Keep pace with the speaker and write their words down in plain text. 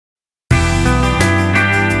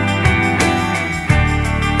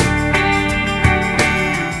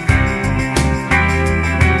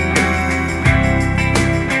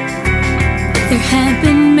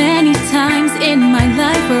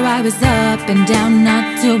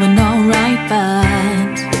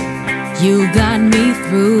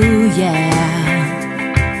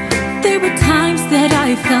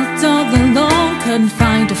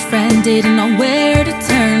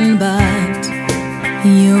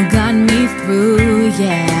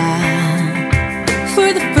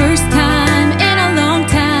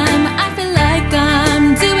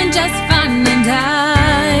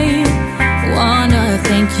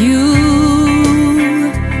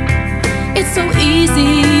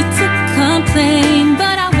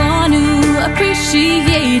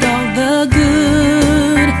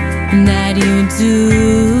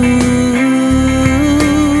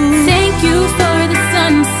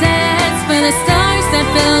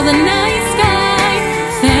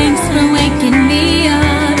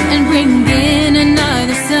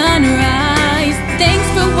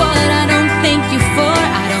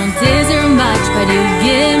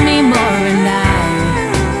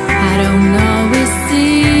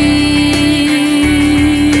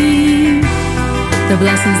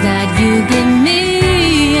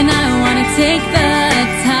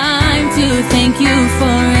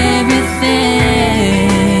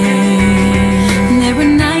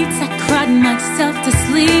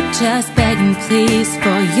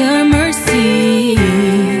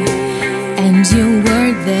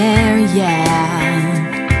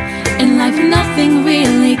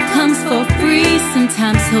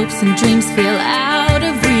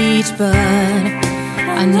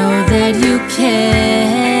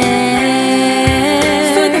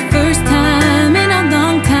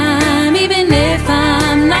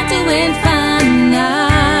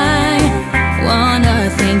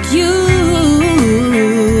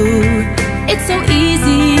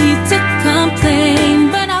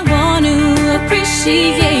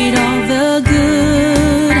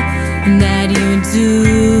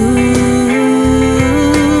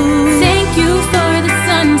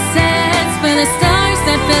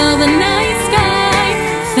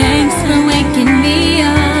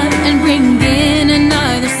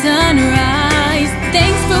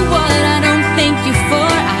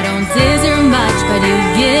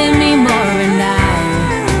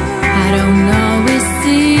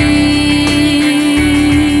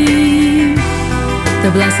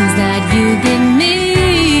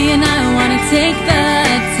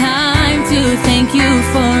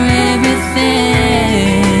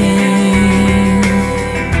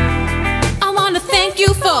I want to thank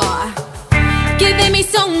you for giving me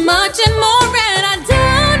so much and more, and I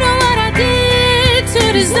don't know what I did to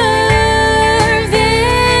deserve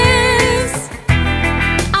this.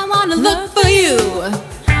 I want to look for you,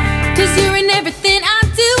 'cause you're in everything I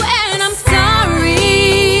do, and I'm sorry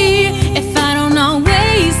if I don't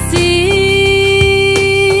always see.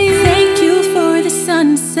 Thank you for the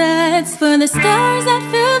sunsets, for the stars that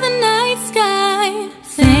fill the night sky.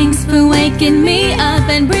 Thanks for waking me up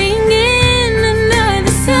and bringing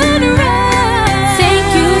another sunrise. Thank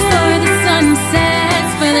you for the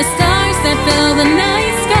sunsets, for the stars that fill the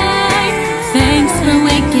night sky. Thanks for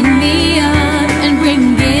waking me up and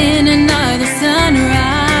bringing another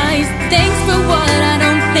sunrise. Thanks for what I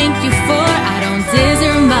don't thank you for. I don't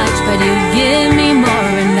deserve much, but you give me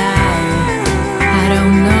more, and I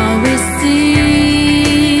don't always see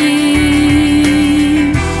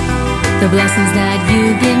the blessings that you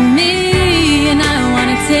give me, and I want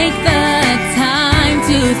to take the time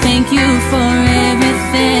to thank you for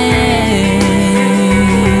everything.